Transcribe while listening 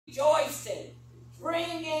rejoicing,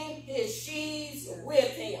 bringing his sheaves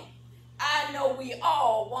with him. I know we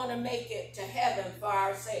all want to make it to heaven for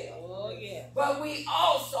ourselves. Oh, yeah. But we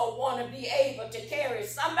also want to be able to carry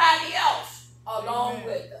somebody else along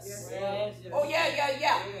with us. Yes, yes. Oh,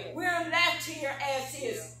 yeah. We're left here as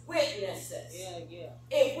his witnesses. Yeah.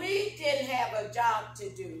 If we didn't have a job to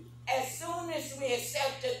do, as soon as we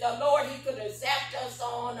accepted the Lord, he could have zapped us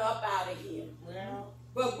on up out of here. Well,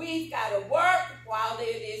 but we've got to work while it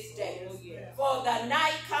is day. oh, yeah. For the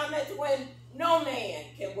night cometh when no man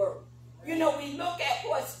can work. You know, we look at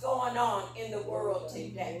what's going on in the world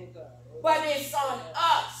today. But it's on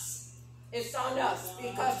us. It's on us.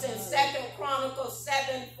 Because in 2 Chronicles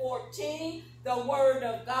 7:14, the word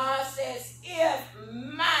of God says,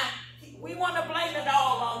 we want to blame it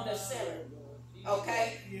all on the sinner.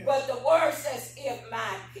 Okay? Yeah. But the word says, if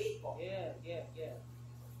my people,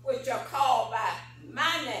 which are called by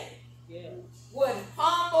my name, would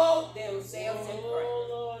humble themselves and pray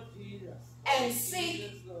and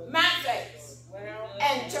seek my face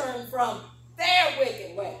and turn from their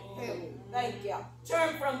wicked way. Thank you.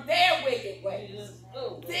 Turn from their wicked ways.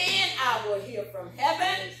 Then I will hear from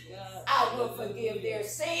heaven. I will forgive their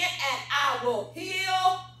sin and I will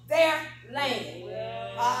heal their land.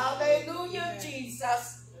 Hallelujah,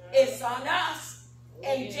 Jesus. It's on us.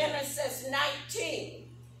 In Genesis 19,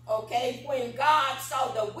 okay, when God saw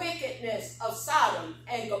the wickedness of Sodom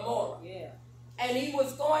and Gomorrah, and he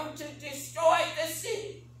was going to destroy the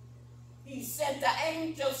city, he sent the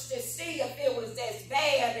angels to see if it was as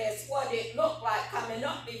bad as what it looked like coming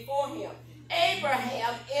up before him.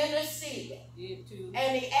 Abraham interceded,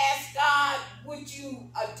 and he asked God, would you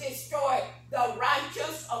destroy the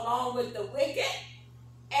righteous along with the wicked?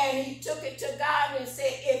 And he took it to God and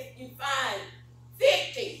said, if you find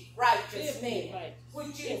 50 righteous men,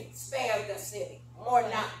 would you spare the city or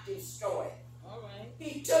not destroy it?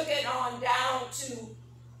 He took it on down to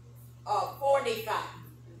 45.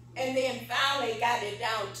 And then finally got it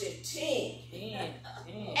down to 10.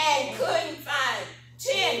 And couldn't find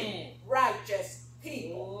 10 righteous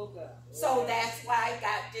people. So that's why it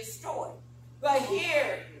got destroyed. But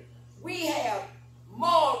here we have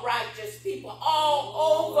more righteous people all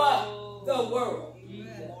over the world.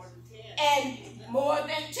 And more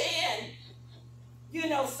than 10. You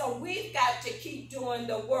know, so we've got to keep doing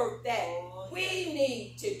the work that we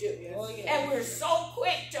need to do. And we're so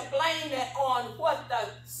quick to blame it on what the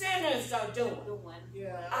sinners are doing.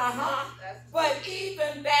 But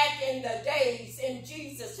even back in the days in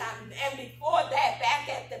Jesus' time, and before that, back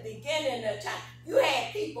at the beginning of time, you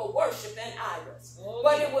had people worshiping idols.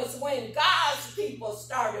 But it was when God's people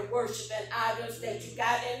started worshiping idols that you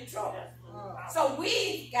got in trouble. So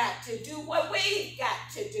we've got to do what we've got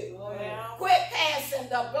to do. Quit passing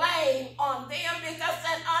the blame on them because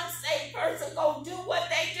an unsaved person gonna do what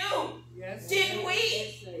they do. Didn't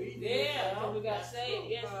we? Yeah, we got saved.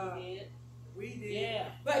 Yes, we did. We did. Yeah.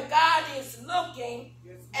 But God is looking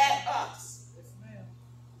at us. Yes, ma'am.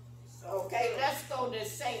 Okay, let's go to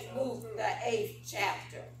St. Luke, the 8th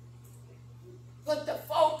chapter. Put the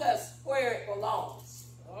focus where it belongs.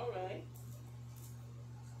 All right.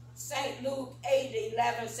 St. Luke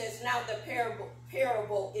 8:11 says, now the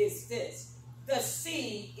parable is this. The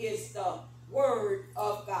seed is the word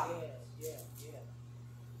of God. Yeah.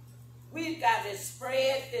 We've got to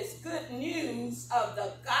spread this good news of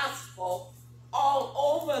the gospel all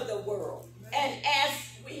over the world. And as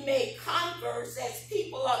we make converts, as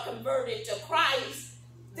people are converted to Christ,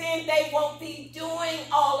 then they won't be doing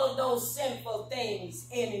all of those sinful things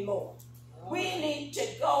anymore. We need to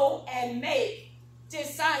go and make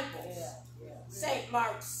disciples. St.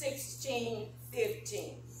 Mark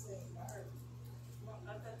 16:15.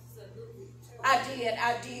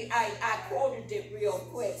 I quoted it real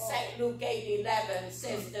quick. St. Luke 8:11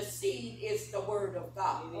 says the seed is the word of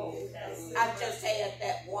God. I just had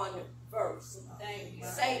that one verse.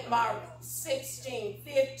 St. Mark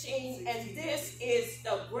 16:15, and this is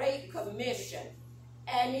the Great Commission.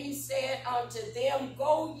 And he said unto them,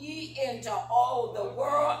 go ye into all the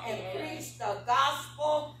world and preach the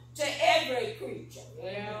gospel to every creature.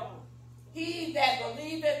 He that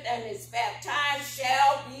believeth and is baptized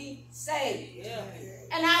shall be saved.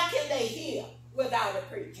 And how can they hear without a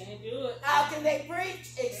preacher? How can they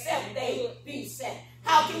preach except they be sent?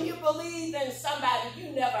 How can you believe in somebody you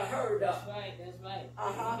never heard of? That's right.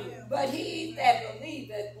 But he that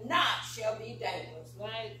believeth not shall be damned. That's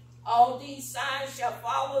right. All these signs shall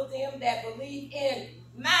follow them that believe in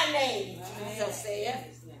my name, Jesus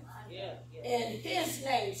said. In his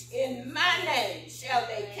name, in my name shall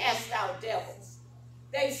they cast out devils.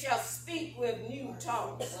 They shall speak with new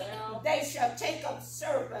tongues. They shall take up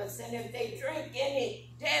serpents, and if they drink any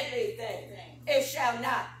deadly thing, it shall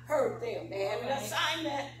not hurt them. They have an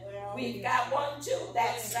assignment. We've got one too.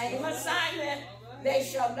 That same assignment. They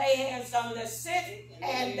shall lay hands on the sick,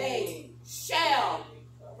 and they shall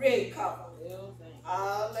recover.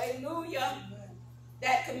 Hallelujah.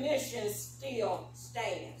 That commission still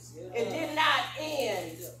stands. It did not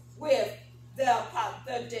end with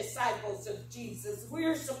the disciples of Jesus.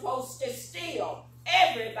 We're supposed to still,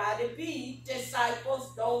 everybody, be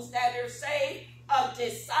disciples, those that are saved, a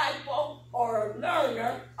disciple or a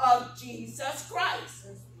learner of Jesus Christ.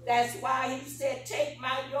 That's why he said, take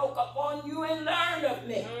my yoke upon you and learn of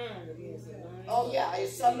me. Oh yeah,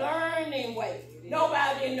 it's a learning way.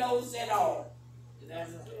 Nobody knows it all.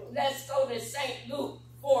 Let's go to St. Luke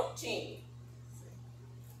 14.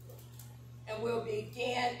 And we'll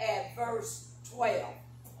begin at verse 12.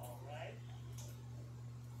 All right.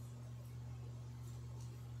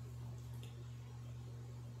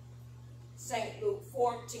 St. Luke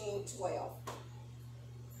 14:12.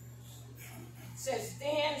 Says,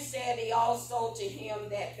 then said he also to him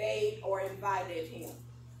that bade or invited him.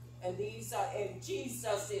 And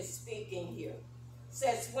Jesus is speaking here.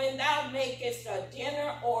 Says, when thou makest a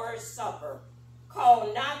dinner or a supper,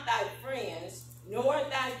 call not thy friends, nor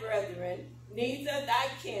thy brethren, neither thy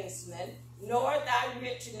kinsmen, nor thy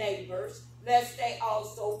rich neighbors, lest they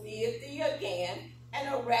also bid thee again,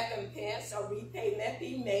 and a recompense or repayment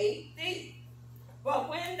be made thee. But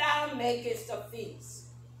when thou makest a feast,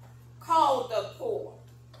 call the poor,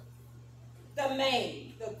 the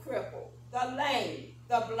maimed, the crippled, the lame,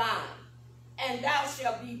 the blind, and thou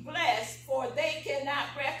shalt be blessed, for they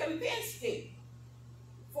cannot recompense thee.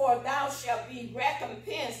 For thou shalt be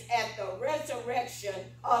recompensed at the resurrection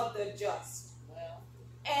of the just.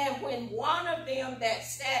 And when one of them that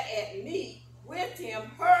sat at meat with him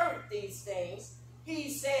heard these things,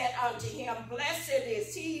 he said unto him, blessed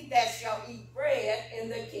is he that shall eat bread in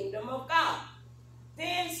the kingdom of God.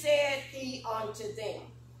 Then said he unto them,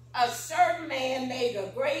 a certain man made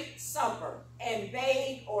a great supper, and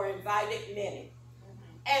bade or invited many,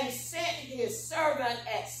 and sent his servant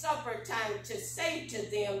at supper time to say to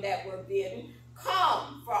them that were bidden,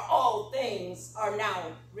 come, for all things are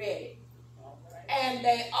now ready. And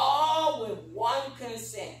they all with one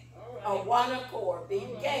consent, on one accord,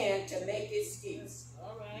 began to make excuse.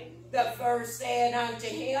 The first said unto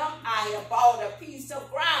him, I have bought a piece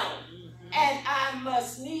of ground, and I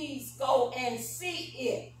must needs go and see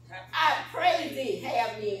it. I pray thee,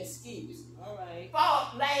 have me excuse.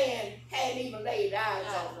 Bought land, hadn't even laid eyes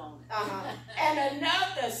on. And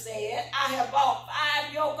another said, I have bought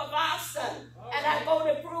 5 yoke of oxen, and I go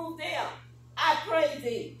to prove them. I pray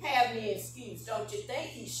thee, have me excuse. Don't you think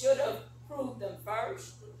he should have proved them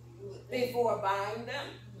first before buying them?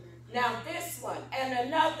 Now this one, and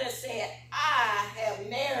another said, I have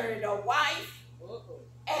married a wife,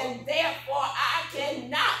 and therefore I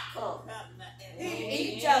cannot come.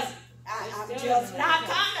 I'm just not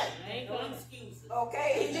coming.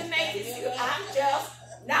 Okay, he didn't make excuse. I'm just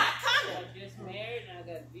not coming. I'm just married and I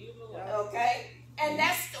got to be with my wife. Okay. And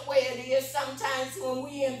that's the way it is sometimes when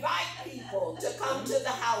we invite people to come to the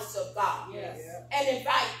house of God. Yes. And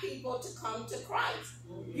invite people to come to Christ.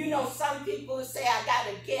 You know, some people say, I got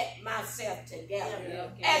to get myself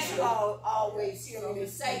together. As you all always hear me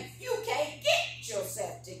say, you can't get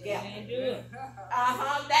yourself together.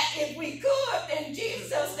 That if we could, then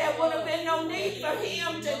Jesus, there would have been no need for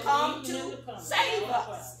him to come to save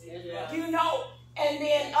us. You know, and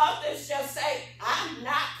then others just say, I'm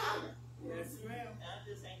not coming. Yes, ma'am. I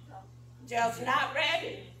just ain't coming. Just not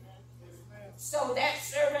ready. So that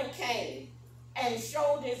servant came and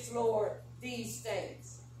showed his Lord these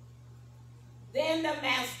things. Then the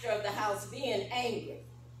master of the house, being angry,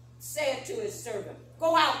 said to his servant,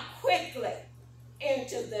 go out quickly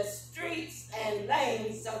into the streets and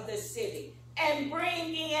lanes of the city, and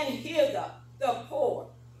bring in hither the poor,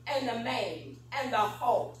 and the maimed, and the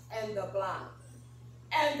halt, and the blind.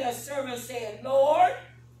 And the servant said, Lord,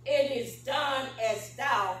 it is done as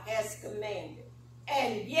thou hast commanded,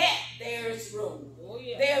 and yet there's room.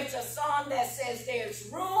 There's a song that says there's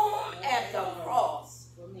room at the cross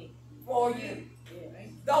for you.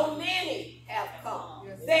 Though many have come,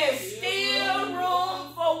 there's still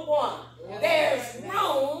room for one. There's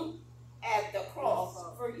room at the cross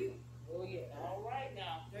for you. All right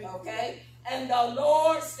now. Okay? And the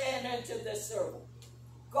Lord said unto the servant,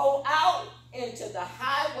 go out into the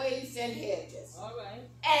highways and hedges,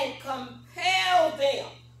 and compel them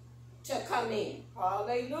to come in.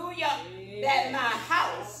 Hallelujah. That my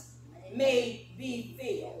house may be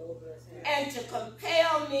filled. And to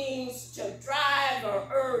compel means to drive or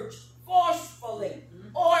urge forcefully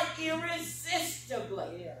or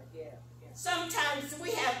irresistibly. Sometimes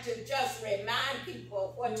we have to just remind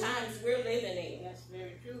people what times we're living in. That's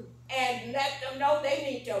very true. And let them know they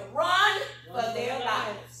need to run for their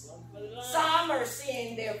lives. Some are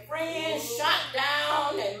seeing their friends shot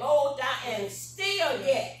down and mowed down and still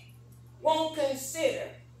yet won't consider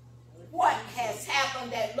what has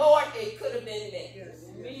happened, that, Lord, it could have been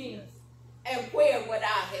me. And where would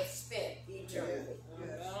I have spent eternity? My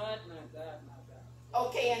God, my God, my God.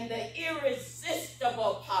 Okay, and the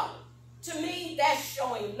irresistible power. To me, that's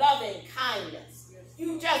showing loving kindness.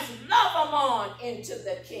 You just love them on into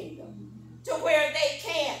the kingdom to where they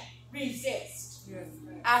can't resist.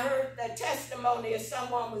 I heard the testimony of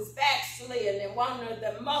someone was backslidden, and one of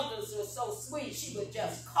the mothers was so sweet, she would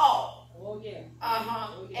just call. Oh, yeah.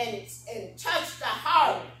 And touch the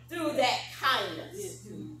heart through that kindness.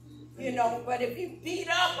 You know, but if you beat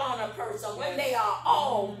up on a person when they are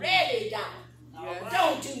already down,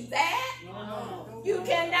 don't do that. You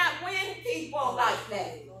cannot win people like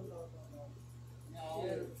that.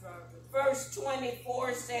 Verse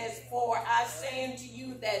 24 says, "For I say unto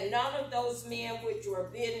you that none of those men which were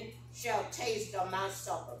bidden shall taste of my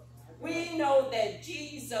supper." We know that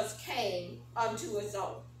Jesus came unto his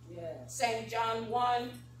own. St. John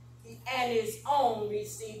 1, and his own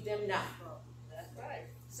received him not. That's right.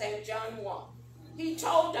 St. John 1. He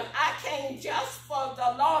told them, I came just for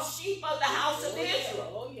the lost sheep of the house of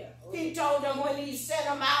Israel. He told them when he sent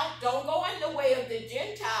them out, don't go in the way of the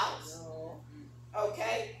Gentiles.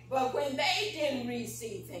 Okay? But when they didn't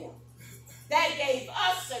receive him, that gave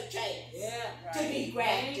us a chance to be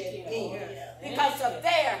grafted in because of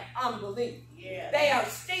their unbelief. They are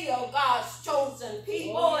still God's chosen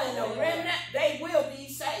people, and the remnant, they will be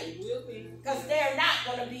saved. Because they're not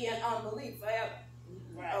going to be in unbelief forever.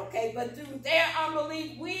 Okay, but through their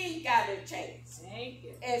unbelief, we got a chance.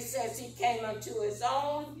 It says he came unto his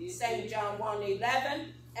own, St. John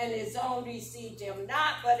 1:11, and his own received him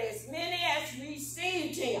not, but as many as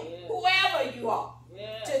received him, whoever you are,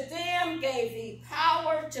 to them gave he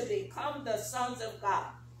power to become the sons of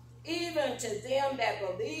God, even to them that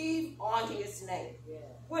believe on his name,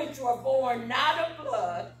 which were born not of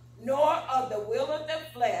blood, nor of the will of the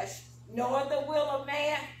flesh, nor the will of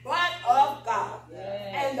man, but of God.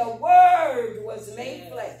 And the Word was made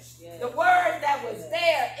flesh. The Word that was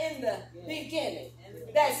there in the beginning,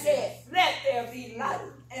 that said, let there be light,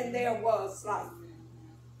 and there was light.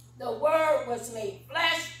 The Word was made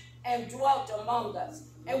flesh and dwelt among us,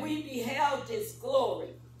 and we beheld his glory,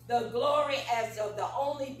 the glory as of the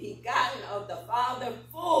only begotten of the Father,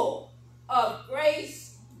 full of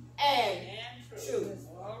grace and truth.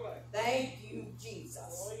 Thank you,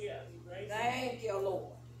 Jesus. Thank you,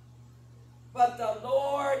 Lord. But the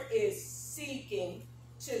Lord is seeking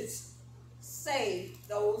to save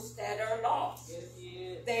those that are lost.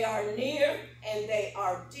 They are near and they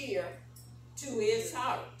are dear to his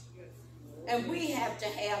heart. And we have to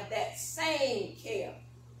have that same care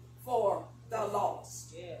for the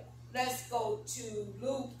lost. Let's go to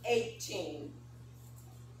Luke 18.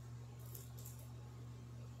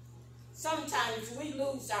 Sometimes we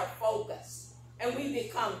lose our focus and we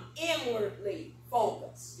become inwardly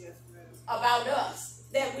focused about us,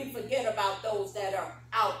 that we forget about those that are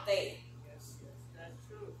out there. That's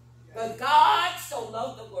true. But God so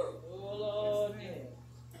loved the world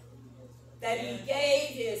that he gave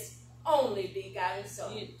his only begotten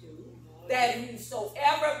Son, that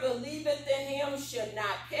whosoever believeth in him should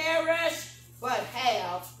not perish, but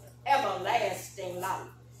have everlasting life.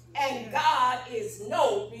 And God is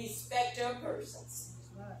no respecter of persons.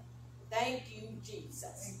 Thank you,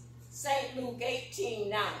 Jesus. St. Luke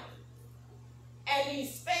 18:9. And he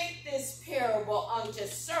spake this parable unto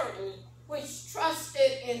certain which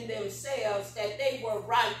trusted in themselves that they were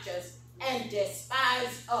righteous and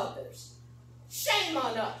despised others. Shame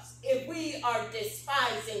on us if we are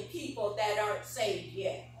despising people that aren't saved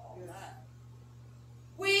yet.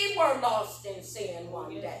 We were lost in sin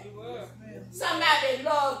one day. Somebody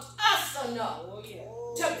loved us enough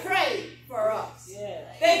to pray for us.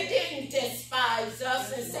 They didn't despise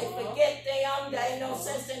us and say, forget them, there ain't no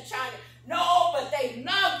sense in trying. No, but they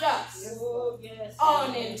loved us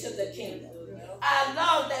on into the kingdom. I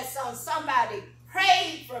love that somebody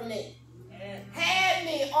prayed for me, had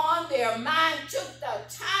me on their mind, took the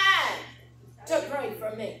time to pray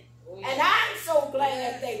for me. And I'm so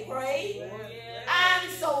glad they prayed. I'm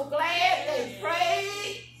so glad they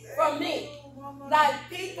prayed for me. Like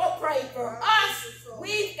people pray for us,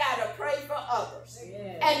 we've got to pray for others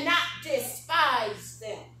and not despise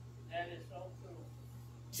them. That is so true.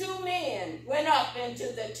 Too many into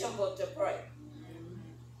the temple to pray.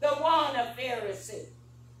 The one a Pharisee,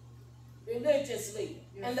 religious leader,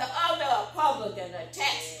 and the other a publican, a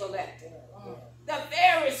tax collector. The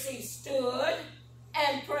Pharisee stood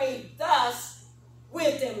and prayed thus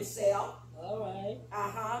with himself. All right.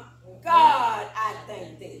 God, I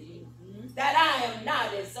thank thee that I am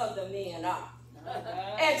not as other men are.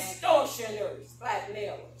 Extortioners,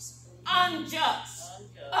 blackmailers, unjust,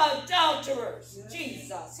 adulterers.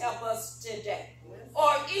 Jesus, help us today.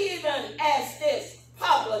 Or even as this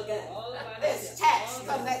publican, this tax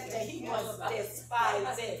collector, he was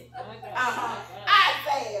despising. I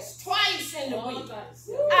fast twice in the week.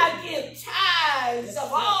 I give tithes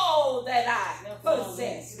of all that I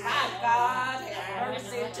possess. My God, have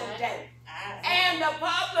mercy today. And the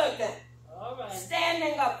publican,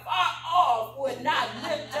 standing afar off, would not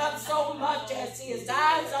lift up so much as his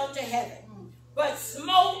eyes unto heaven, but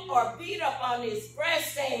smote or beat upon his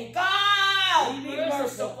breast, saying, God, be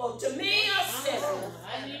merciful to me, a sinner.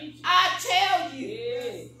 I tell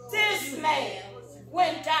you, this man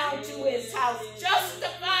went down to his house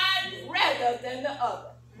justified rather than the other.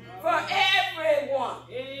 For everyone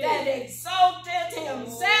that exalteth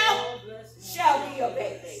himself shall be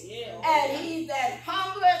abased, and he that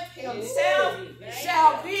humbleth himself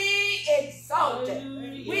shall be exalted.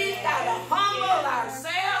 We've got to humble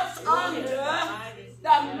ourselves under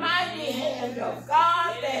the mighty hand of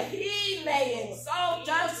God, that he may exalt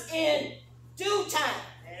us in due time.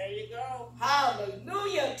 There you go.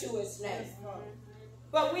 Hallelujah to his name.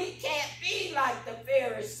 But we can't be like the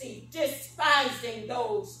Pharisee, despising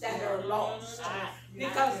those that are lost,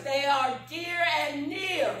 because they are dear and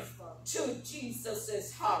near to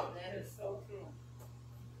Jesus' heart. That is so true.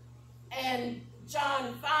 And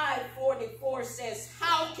John 5:44 says,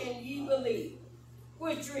 how can ye believe,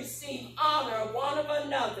 which receive honor one of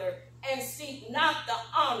another, and seek not the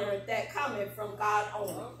honor that cometh from God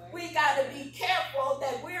only? We got to be careful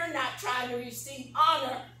that we're not trying to receive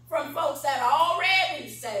honor from folks that are already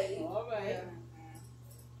saved,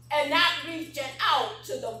 and not reaching out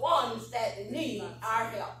to the ones that need our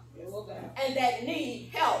help, and that need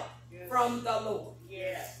help from the Lord.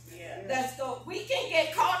 Let's go. We can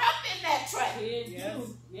get caught up in that trap.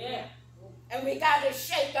 And we got to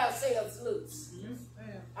shake ourselves loose.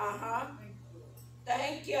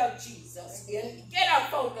 Thank you, Jesus. Get our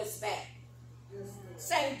focus back.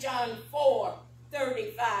 St. John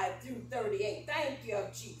 4:35 through 38. Thank you,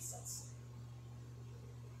 Jesus.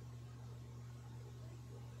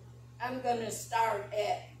 I'm going to start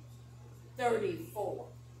at 34.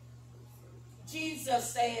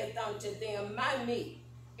 Jesus saith unto them, my meat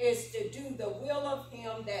is to do the will of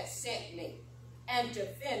him that sent me, and to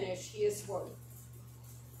finish his work.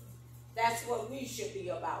 That's what we should be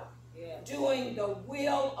about. Doing the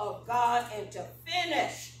will of God, and to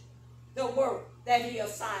finish the work that he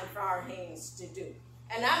assigned for our hands to do.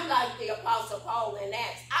 And I'm like the Apostle Paul in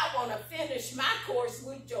Acts. I want to finish my course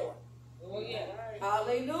with joy.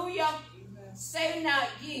 Hallelujah. Amen. Say not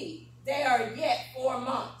ye, there are yet 4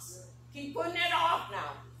 months. Keep putting it off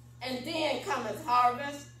now. And then cometh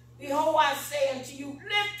harvest. Behold, I say unto you,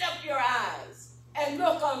 lift up your eyes and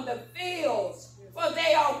look on the fields, for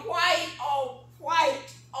they are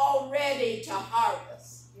white already to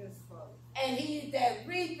harvest. And he that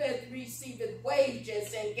reapeth receiveth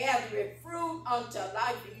wages, and gathereth fruit unto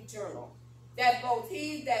life eternal, that both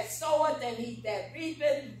he that soweth and he that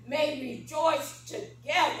reapeth may rejoice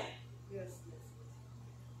together,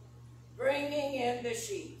 bringing in the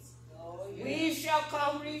sheaves. We shall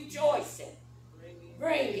come rejoicing,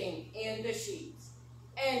 bringing in the sheaves.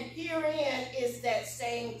 And herein is that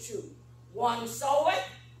saying true: one soweth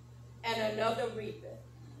and another reapeth.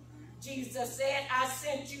 Jesus said, I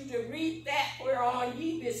sent you to reap that whereon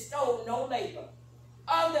ye bestowed no labor.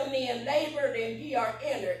 Other men labored, and ye are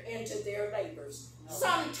entered into their labors.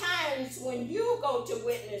 Sometimes when you go to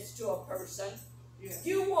witness to a person,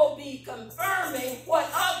 you will be confirming what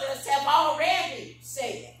others have already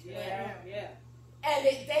said. And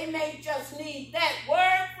they may just need that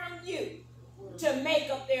word from you to make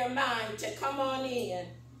up their mind to come on in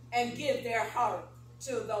and give their heart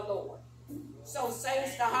to the Lord. So,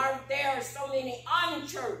 saints, the heart, there are so many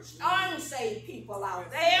unchurched, unsaved people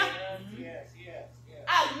out there.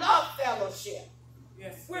 I love fellowship.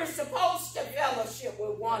 We're supposed to fellowship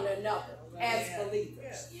with one another as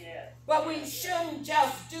believers. But we shouldn't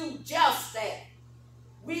just do just that.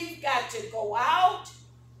 We've got to go out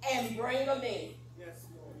and bring them in.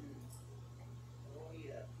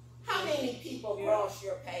 How many people cross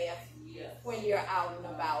your path when you're out and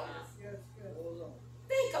about?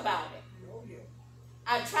 Think about it.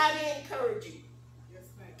 I try to encourage you.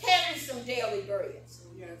 Carry some daily bread.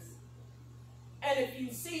 And if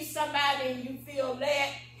you see somebody and you feel led,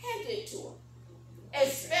 hand it to them.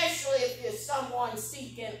 Especially if it's someone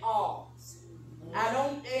seeking alms. I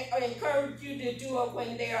don't encourage you to do it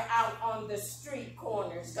when they're out on the street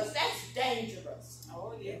corners, because that's dangerous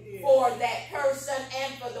for that person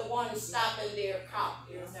and for the one stopping their car.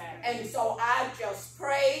 And so I just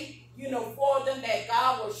pray, for them, that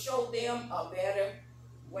God will show them a better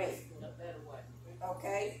way.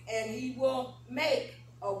 Okay? And he will make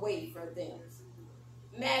a way for them.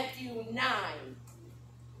 Matthew 9,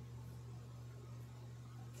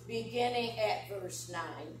 beginning at verse 9.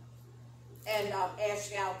 And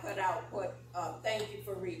Ashley, I'll cut out what, thank you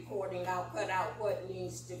for recording. I'll cut out what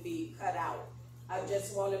needs to be cut out. I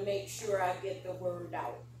just want to make sure I get the word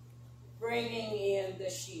out. Bringing in the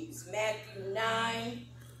sheaves. Matthew 9,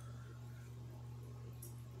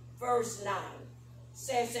 verse 9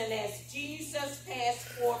 says, and as Jesus passed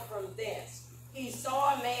forth from thence, he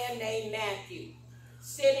saw a man named Matthew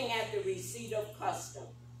sitting at the receipt of custom.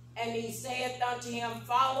 And he saith unto him,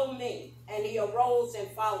 follow me. And he arose and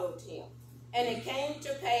followed him. And it came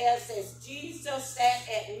to pass, as Jesus sat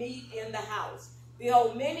at meat in the house,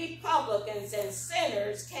 behold, many publicans and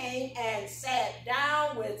sinners came and sat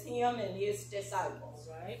down with him and his disciples.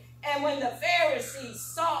 Right. And when the Pharisees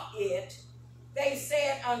saw it, they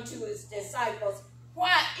said unto his disciples,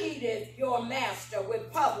 why eateth your master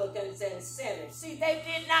with publicans and sinners? See, they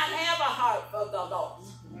did not have a heart for the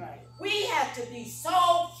lost. Right. We have to be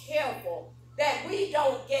so careful that we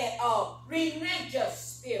don't get a religious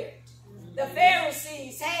spirit. The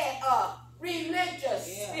Pharisees had a religious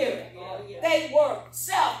spirit. They were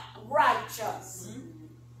self-righteous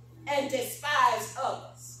and despised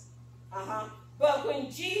others. But when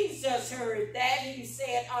Jesus heard that, he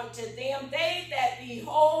said unto them, they that be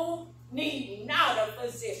whole need not a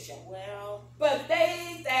physician, but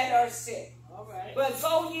they that are sick. But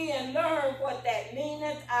go ye and learn what that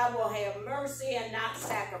meaneth. I will have mercy and not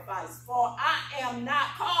sacrifice. For I'm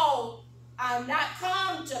not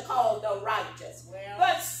come to call the righteous,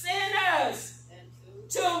 but sinners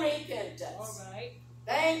to repentance.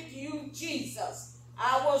 Thank you, Jesus.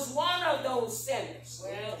 I was one of those sinners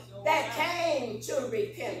that came to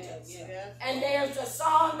repentance. And there's a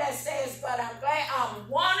song that says, but I'm glad I'm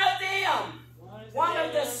one of them. One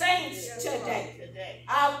of the saints today.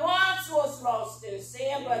 I once was lost in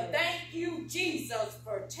sin, but thank you, Jesus,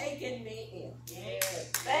 for taking me in.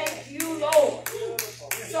 Thank you, Lord.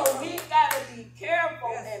 So we've got to be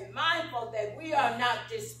careful and mindful that we are not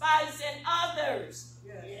despising others.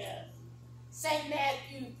 St.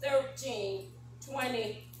 Matthew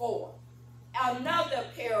 13:24. Another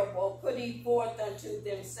parable put he forth unto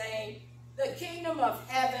them, saying, the kingdom of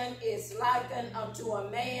heaven is likened unto a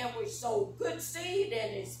man which sowed good seed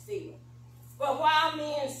in his field. But while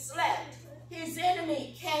men slept, his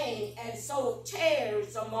enemy came and sowed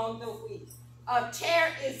tares among the wheat. A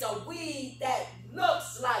tare is a weed that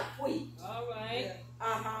looks like wheat.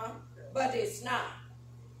 But it's not.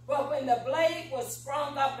 But when the blade was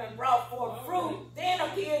sprung up and brought forth fruit, then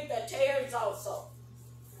appeared the tares also.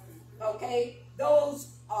 Okay?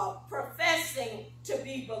 Those are professing to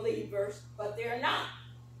be believers, but they're not.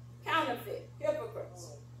 Counterfeit,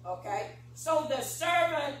 hypocrites. Okay? So the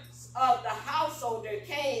servants of the householder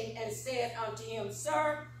came and said unto him,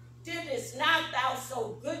 sir, didst not thou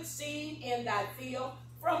sow good seed in thy field?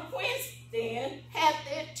 From whence then hath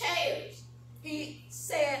it tares? He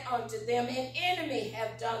said unto them, an enemy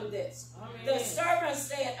hath done this. The servant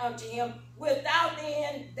said unto him, wilt thou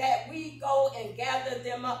then that we go and gather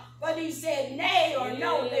them up? But he said, nay, or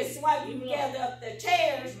no, lest while you gather up the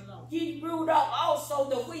tares, ye root up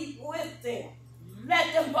also the wheat with them.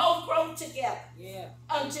 Let them both grow together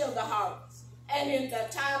until the harvest. And in the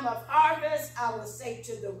time of harvest, I will say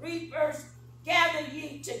to the reapers, gather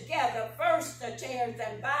ye together first the tares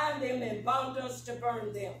and bind them in bundles to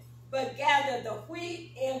burn them, but gather the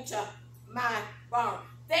wheat into my barn.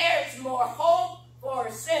 There's more hope for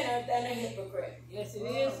a sinner than a hypocrite. Yes, it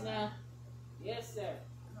is now. Yes, sir.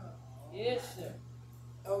 Yes, sir.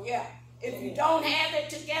 Oh, yeah. If you don't have it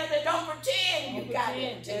together, don't pretend you got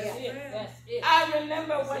it together. That's it. I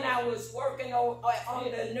remember when I was working on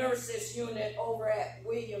the nurses unit over at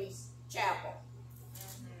Williams Chapel.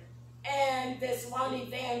 And this one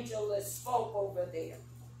evangelist spoke over there.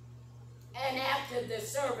 And after the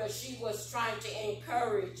service, she was trying to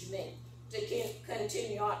encourage me to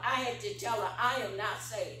continue on. I had to tell her, I am not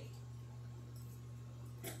saved.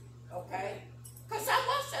 Okay? Because I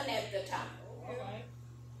wasn't at the time.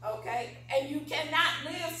 Okay? And you cannot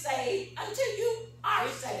live saved until you are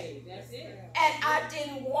saved. That's it. And I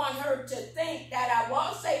didn't want her to think that I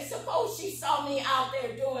was saved. Suppose she saw me out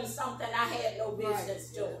there doing something I had no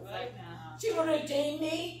business doing. Right now. She would have deemed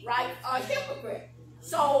me like a hypocrite.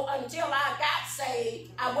 So until I got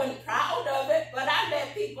saved, I wasn't proud of it, but I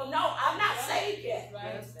let people know I'm not saved yet.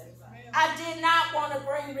 Right. I did not want to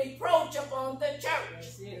bring reproach upon the church.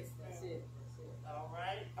 That's it. That's it. All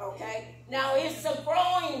right. Okay? Now it's a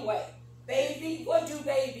growing way. Baby, what do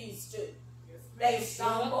babies do? They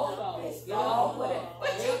stumble, they fall with it.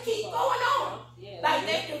 But you keep going on. Like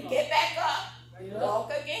they do, get back up,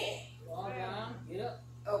 walk again. Walk down, get up.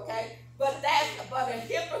 Okay? But a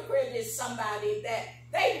hypocrite is somebody that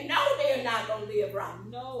they know they're not going to live right.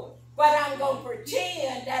 No. But I'm going to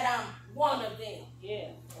pretend that I'm one of them. Yeah.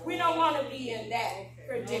 We don't want to be in that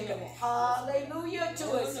predicament. Hallelujah to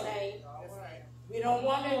his name. We don't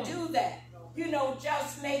want to do that. You know,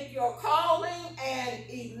 just make your calling and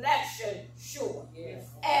election sure.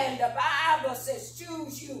 Yes. And the Bible says,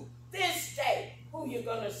 choose you this day who you're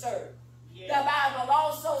going to serve. The Bible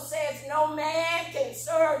also says no man can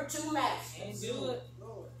serve two masters. Ain't do it.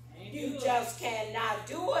 You just cannot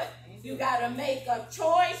do it. You got to make a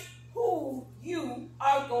choice who you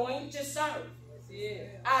are going to serve.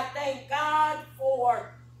 I thank God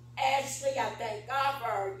for Ashley. I thank God for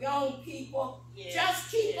our young people. Just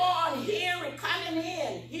keep on hearing, coming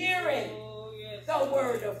in, hearing the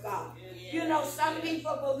word of God. You know, some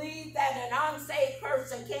people believe that an unsaved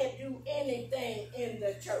person can't do anything in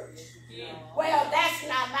the church. Well, that's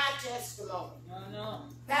not my testimony. No.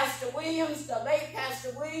 Pastor Williams, the late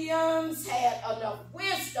Pastor Williams, had enough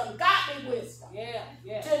wisdom, godly wisdom,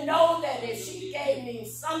 to know that if she gave me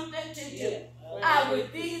something to do, I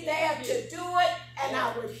would be there to do it, and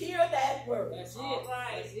I would hear that word. That's it.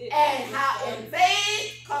 That's it. And and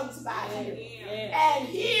faith comes by hearing, and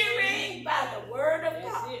hearing by the word of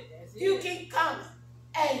God. You keep coming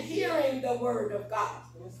and hearing the word of God.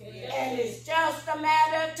 And it's just a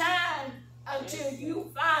matter of time until you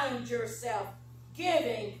find yourself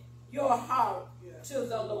giving your heart to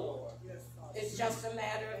the Lord. It's just a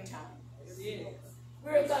matter of time.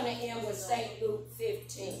 We're going to end with St. Luke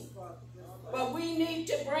 15. But we need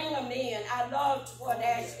to bring them in. I loved what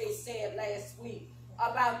Ashley said last week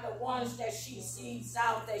about the ones that she sees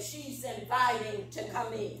out that she's inviting to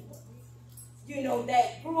come in. You know,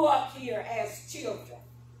 that grew up here as children.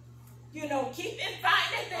 You know, keep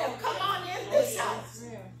inviting them. Come on in this house.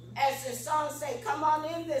 As the song say, come on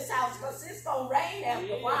in this house, because it's going to rain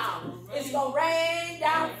after a while. It's going to rain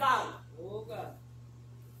down fire. Oh, God.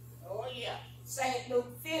 Oh, yeah. St.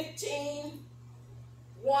 Luke 15,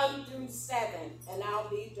 1 through 7, and I'll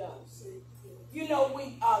be done. You know,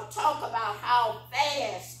 we talk about how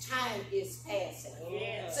fast time is passing.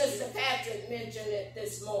 Sister Patrick mentioned it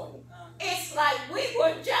this morning. It's like we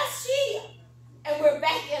were just here, and we're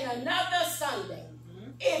back in another Sunday.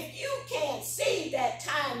 If you can't see that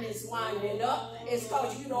time is winding up, it's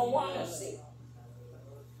because you don't want to see.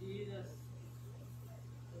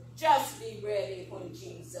 Just be ready when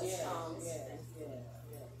Jesus comes.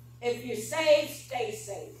 If you're saved, stay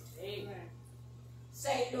saved. Amen.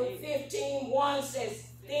 St. Luke 15:1 says,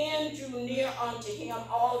 then drew near unto him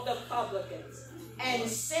all the publicans and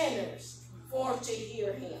sinners for to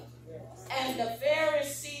hear him. And the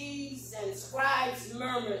Pharisees and scribes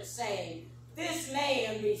murmured, saying, this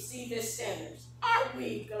man receiveth sinners. Are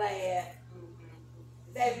we glad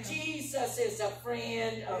that Jesus is a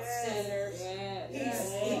friend of sinners?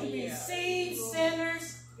 He receives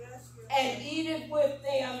sinners and eateth with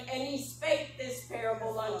them, and he spake this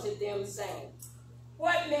parable unto them, saying,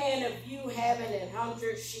 what man of you having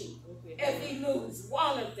 100 sheep, if he lose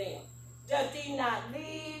one of them, doth he not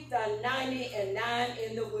leave the 99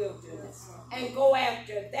 in the wilderness, and go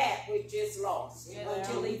after that which is lost,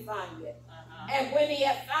 until he find it? And when he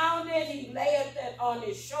hath found it, he layeth it on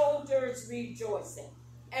his shoulders, rejoicing.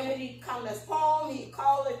 And when he cometh home, he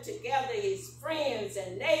calleth together his friends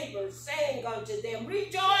and neighbors, saying unto them,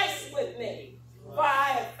 rejoice with me, for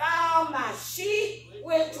I have found my sheep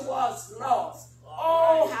which was lost.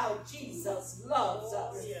 Oh, how Jesus loves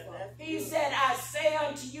us. He said, I say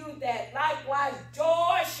unto you that likewise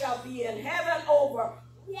joy shall be in heaven over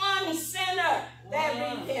one sinner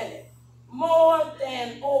that repented, more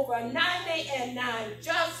than over 99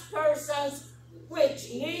 just persons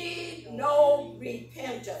which need no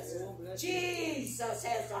repentance. Jesus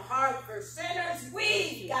has a heart for sinners.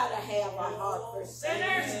 We've got to have a heart for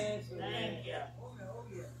sinners. Thank you.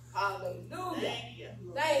 Hallelujah.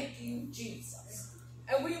 Thank you, Jesus.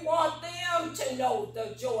 And we want them to know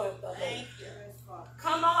the joy of the Lord.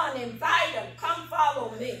 Come on, invite them. Come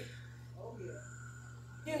follow me.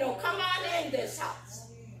 You know, come on in this house.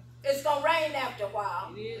 It's going to rain after a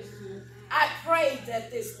while. I pray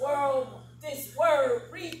that this word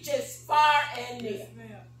reaches far and near.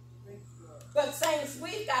 But saints,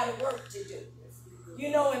 we've got a work to do. You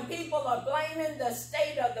know, and people are blaming the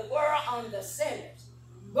state of the world on the sinners.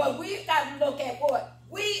 But we've got to look at what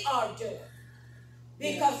we are doing.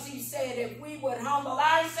 Because he said if we would humble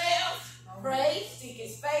ourselves, pray, seek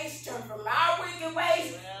his face, turn from our wicked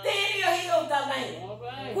ways, then he'll heal the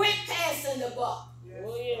land. Quit passing the buck.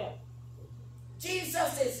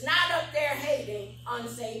 Jesus is not up there hating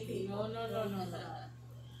unsaved people. No.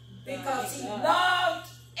 Because he loved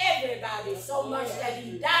everybody so much that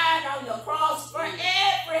he died on the cross for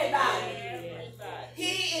everybody.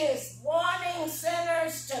 He is wanting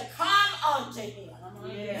sinners to come unto him.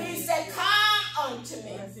 He said, come unto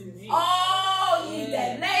me, all ye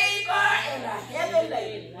that labor and are heavy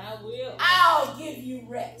laden. I'll give you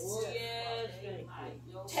rest.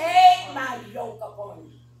 Take my yoke upon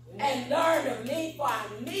you and learn of me, for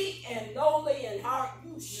I'm meek and lowly in heart.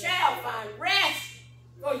 You shall find rest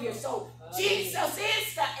for your soul. Jesus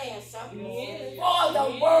is the answer for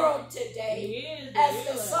the world today. As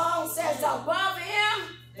the song says, above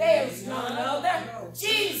him, there's none other.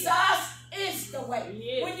 Jesus is the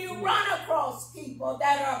way. When you run across people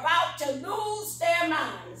that are about to lose their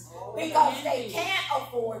minds because they can't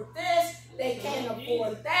afford this, they can't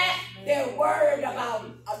afford that, they're worried about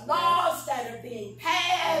laws that are being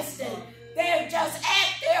passed, and they're just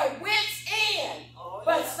at their wits' end.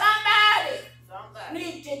 But somebody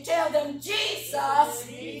need to tell them Jesus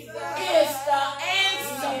is the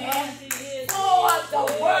answer for the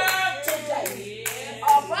world today.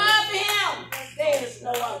 Above him, there's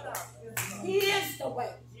no other. He is the way.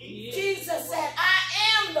 Jesus said, I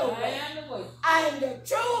am the way. I am the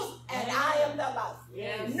truth, and I am the life.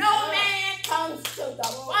 No man comes to the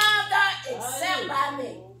Father except by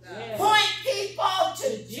me. Point people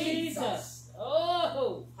to Jesus.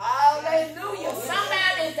 Oh, hallelujah.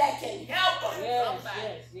 Somebody that can help them.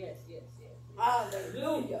 Yes.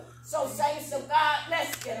 Hallelujah. So, saints of God,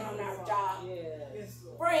 let's get on our job.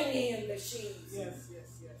 Bring in the sheaves.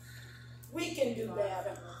 We can do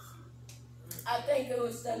better. I think it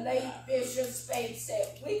was the late Bishop Spade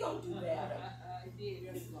said, we're going to do better.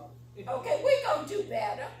 Okay, we're going to do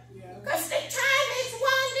better. Because the time is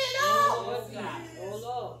winding up.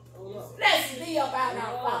 Let's be about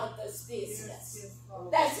our Father's business.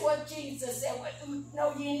 That's what Jesus said.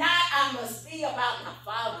 No, ye not. I must be about my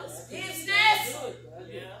Father's business.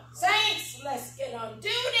 Saints, let's get on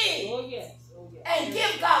duty and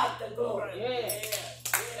give God the glory.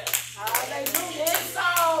 Hallelujah. It's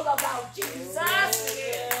all about Jesus.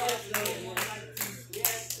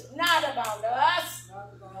 Not about us.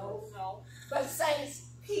 But saints,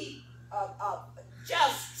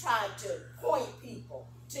 just try to point people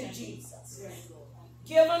to Jesus.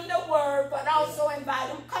 Give them the word, but also invite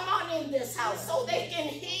them. Come on in this house so they can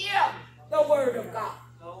hear the word of God.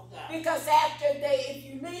 Because if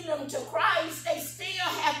you lead them to Christ, they still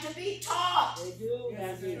have to be taught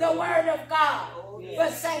the word of God.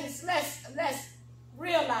 But saints, let's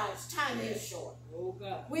realize time is short.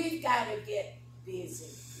 We've got to get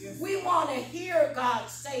busy. We want to hear God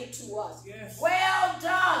say to us, well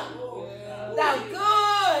done, thou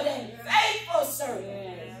good and faithful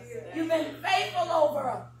servant. You've been faithful over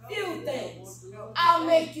a few things. I'll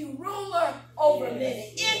make you ruler over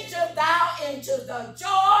many. Enter thou into the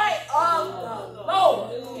joy of the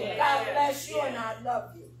Lord. God bless you, and I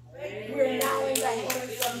love you. We're now in the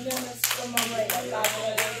hands of Minister Maria. God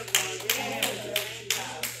bless you.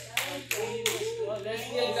 Let's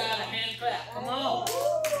give God a hand clap. Come on.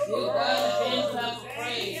 Give God a hand clap of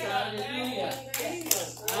praise. Hallelujah.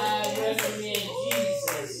 I recommend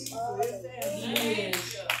Jesus. He is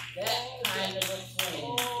that kind of a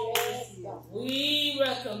friend. We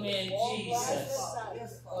recommend Jesus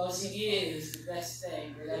because he is the best thing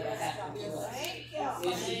that ever happened to us.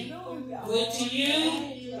 Is he good to you?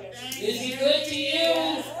 Is he good to you?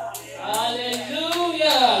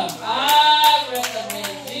 Hallelujah. I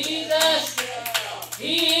recommend Jesus.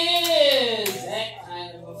 He is that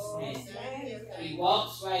kind of a friend. He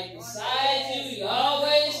walks right beside you. He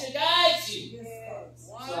always guides you.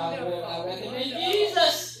 So I recommend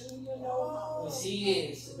Jesus. Because he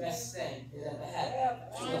is the best thing that ever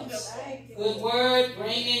happened to us. Good word,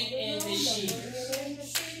 bring it in the sheaves.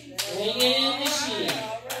 Bring it in the sheaves.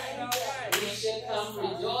 We should come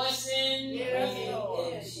rejoicing, bring it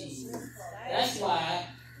in the sheaves. That's why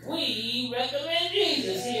we recommend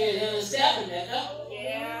Jesus here at Ellis Tabernacle.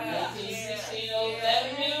 1916 Olds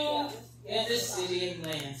Avenue in the city of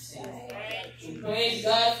Lansing. We praise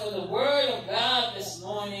God for the word of God this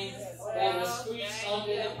morning that was preached on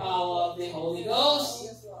the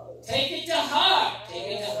Ghost, take it to heart. Take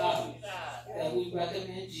it to heart that we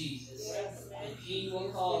recommend Jesus. And he will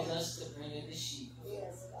cause us to bring in the sheep.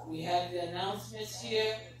 We have the announcements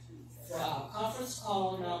here for our conference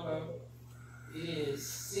call number. It is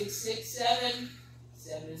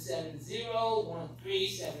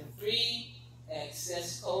 667-770-1373.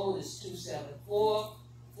 Access code is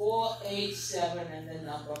 274-487 and the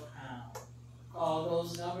number pound. Call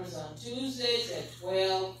those numbers on Tuesdays at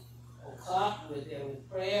 12 o'clock. We're there with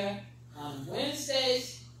prayer. On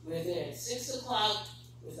Wednesdays, we're there at 6 o'clock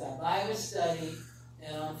with our Bible study.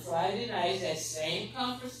 And on Friday nights, that same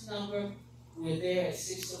conference number, we're there at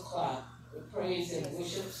 6 o'clock with praise and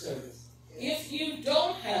worship service. If you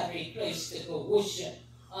don't have a place to go worship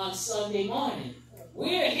on Sunday morning,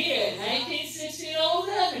 we're here at 1916 Olds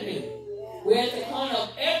Avenue. We're at the corner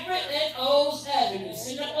of Everett and Olds Avenue,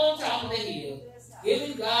 sitting up on top of the hill,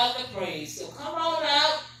 giving God the praise. So come on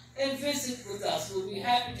out and visit with us. We'll be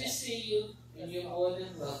happy to see you, and you're more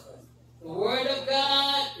than welcome. The Word of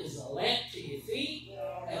God is a lamp to your feet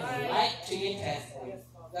and a light to your pathway.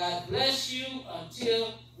 God bless you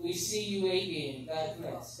until we see you again. God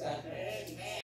bless. God bless.